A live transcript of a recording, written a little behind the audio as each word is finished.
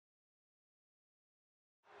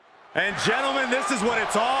And gentlemen, this is what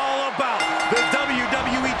it's all about. The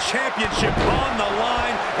WWE Championship on the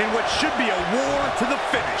line in what should be a war to the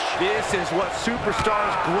finish. This is what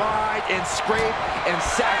superstars grind and scrape and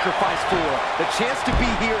sacrifice for. The chance to be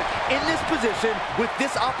here in this position with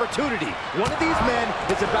this opportunity. One of these men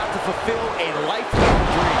is about to fulfill a lifelong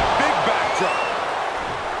dream. Big backdrop.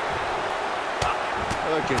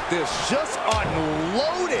 Look at this, just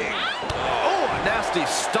unloading. Oh, a nasty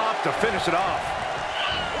stop to finish it off.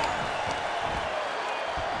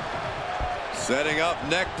 Setting up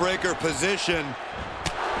neck breaker position.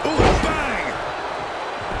 Ooh, bang!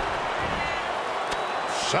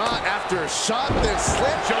 Shot after shot, then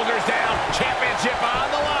slip. Shoulders down, championship on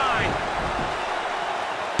the line.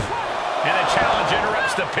 And the challenge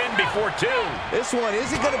interrupts the pin before two. This one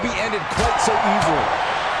isn't going to be ended quite so easily.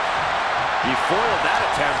 He foiled that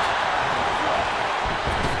attempt.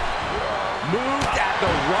 Moved at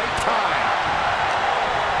the right time.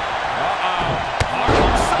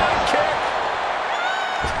 Harlem sidekick.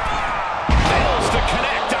 Fails to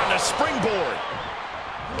connect on the springboard.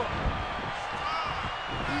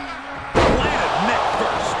 Landed neck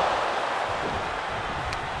first.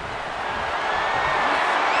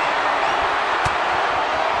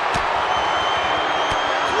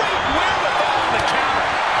 Great wherewithal on the counter.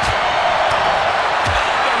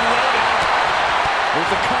 Unloaded.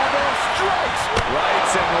 There's a combo of strikes.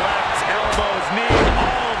 Rights and lefts, elbows, knees,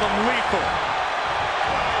 all of them lethal.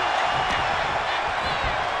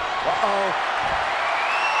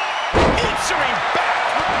 Answering back.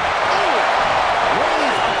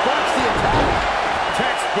 Reigns averts the attack.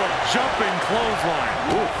 Textbook jumping clothesline.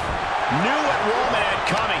 Oof. Knew what Roman had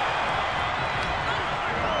coming.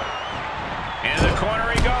 In the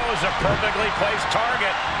corner he goes, a perfectly placed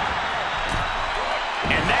target.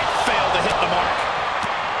 And that failed to hit the mark.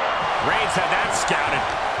 Reigns had that scouted.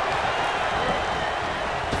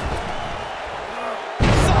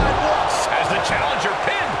 Sidewalks as the challenger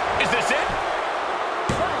pinned. Is this it?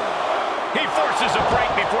 He forces a break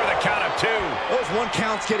before the count of two. Those one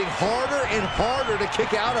counts getting harder and harder to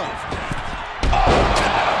kick out of. Oh,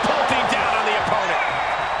 catapulting down on the opponent.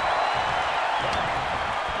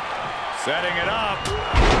 Setting it up.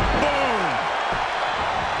 Boom!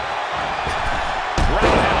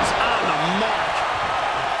 Roundhouse on the mark.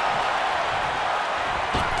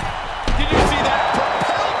 Did you see that?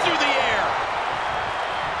 Propelled through the air.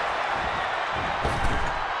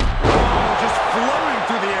 Oh, just floating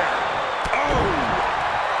through the air.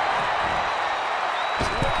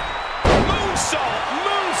 Moonsault.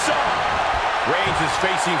 Reigns is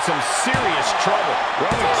facing some serious trouble.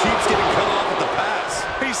 Roman keeps getting cut off at the pass.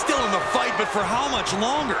 He's still in the fight, but for how much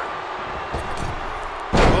longer?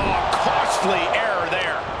 Oh, costly error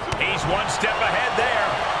there. He's one step ahead there.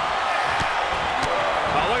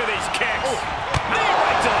 Oh, look at these kicks. Knee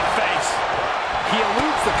right to the face. He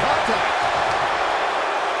eludes the contact.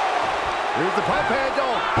 Here's the pump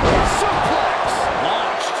handle. Suplex.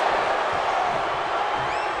 Launched.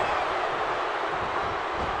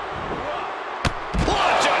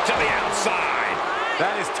 Launch out to the outside.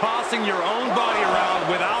 That is tossing your own body around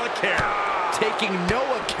without a care. Taking no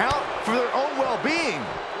account for their own well-being.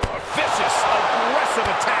 Vicious, aggressive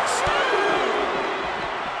attacks.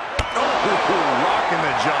 Oh, rocking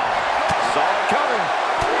the jaw. Saw it coming.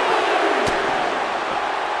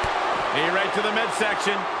 Knee right to the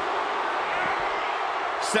midsection.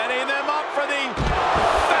 Setting them up for the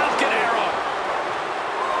Falcon Arrow.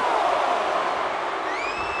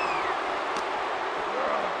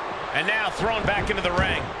 And now thrown back into the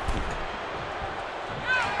ring.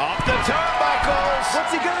 Off the turnbuckles.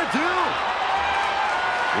 What's he gonna do?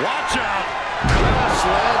 Watch out. Crash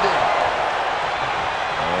landing.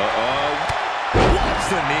 Watch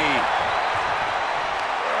the knee.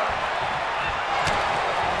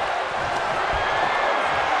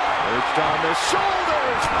 Perched on the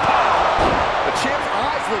shoulders. The champ's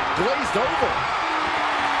eyes look glazed over.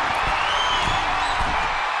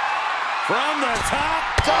 From the top.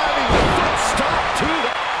 Diving foot stop to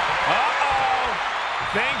the... Uh-oh.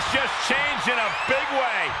 Things just changed in a big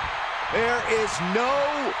way. There is no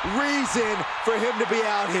reason for him to be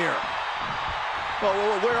out here.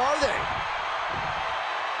 Well, where are they?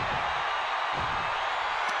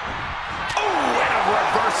 Oh, and a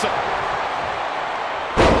reversal.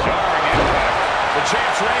 Jarring impact. The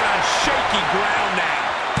champ's reign on shaky ground now.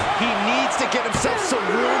 He needs to get himself some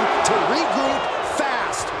room to regroup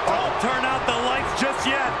fast. Don't turn out the lights just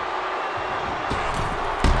yet.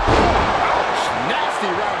 Ouch.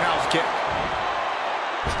 Nasty roundhouse kick.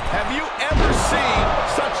 Have you ever seen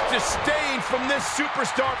such disdain from this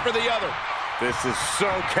superstar for the other? This is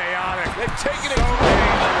so chaotic. They've taken it to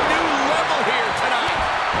a new level here tonight.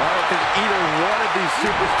 Well,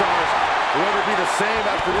 superstars will ever be the same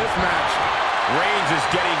after this match. Reigns is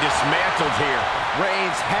getting dismantled here.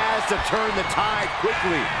 Reigns has to turn the tide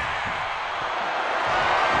quickly.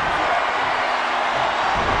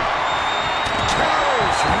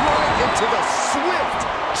 Carries right into the swift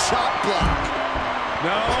chop block.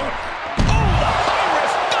 No. Oh, the high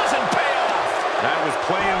risk doesn't pay off. That was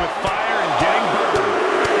playing with fire and getting burned.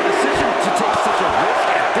 The decision to take such a risk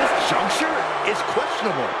at this juncture is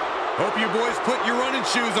questionable. Hope you boys put your running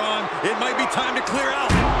shoes on. It might be time to clear out.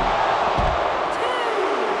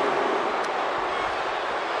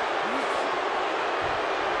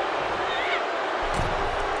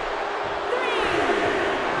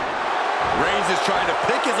 Reigns is trying to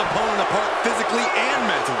pick his opponent apart physically and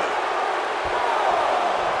mentally.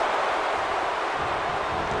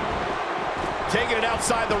 Taking it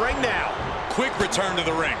outside the ring now. Quick return to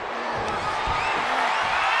the ring.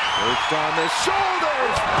 Perched on the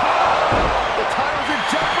shoulders. The title's in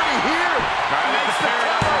jeopardy here. Makes the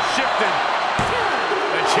paradigm shifted.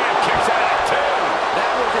 The champ kicks out at 2.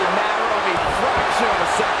 That was a matter of a fraction of a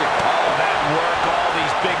second. All that work, all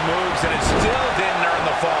these big moves, and it still didn't earn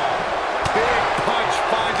the fall. Big punch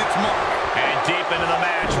finds its mark. And deep into the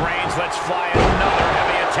match, Reigns lets fly another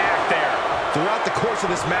heavy attack there. Throughout the course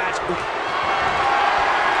of this match, Roman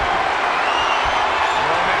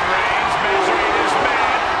Reigns measuring his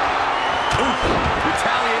man.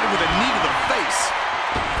 Retaliated with a knee to the face.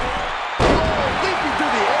 leaping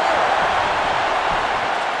through the air.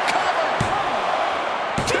 Cover.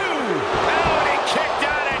 2. Oh, and he kicked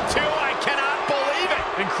out at 2. I cannot believe it.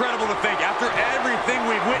 Incredible to think. After everything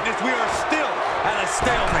we've witnessed, we are still at a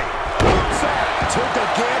stalemate. Took a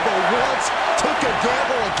gamble once, took a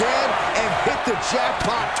gamble again, and hit the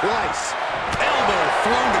jackpot twice. Elbow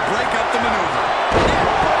thrown to break up the maneuver.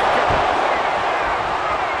 Neckbreaker.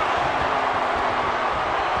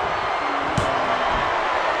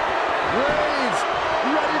 Reigns,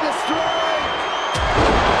 ready to strike.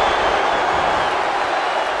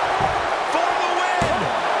 For the win.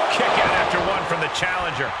 Kick out after 1 from the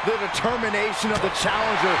challenger. The determination of the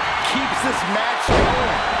challenger keeps this match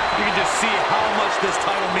going. You can just see how much this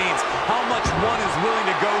title means, how much one is willing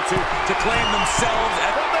to go to claim themselves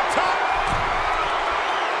at the top.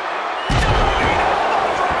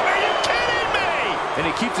 Are you kidding me? And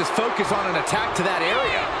he keeps his focus on an attack to that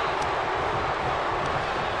area.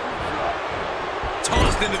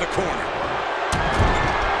 Tossed into the corner.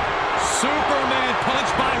 Superman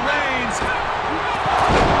punch by Reigns.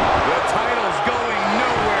 The title's going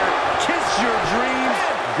nowhere. Kiss your dreams.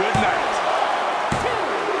 Good night.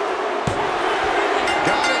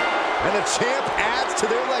 And the champ adds to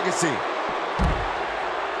their legacy.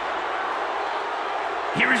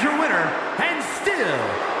 Here is your winner, and still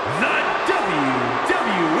the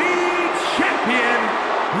WWE Champion,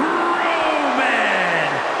 Roman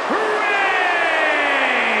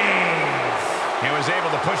Reigns! He was able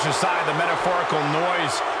to push aside the metaphorical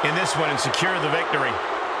noise in this one and secure the victory.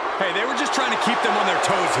 Hey, they were just trying to keep them on their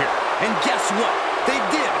toes here. And guess what? They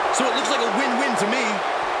did. So it looks like a win-win to me.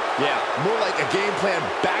 Yeah, more like a game plan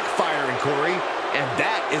backfiring, Corey, and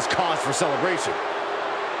that is cause for celebration.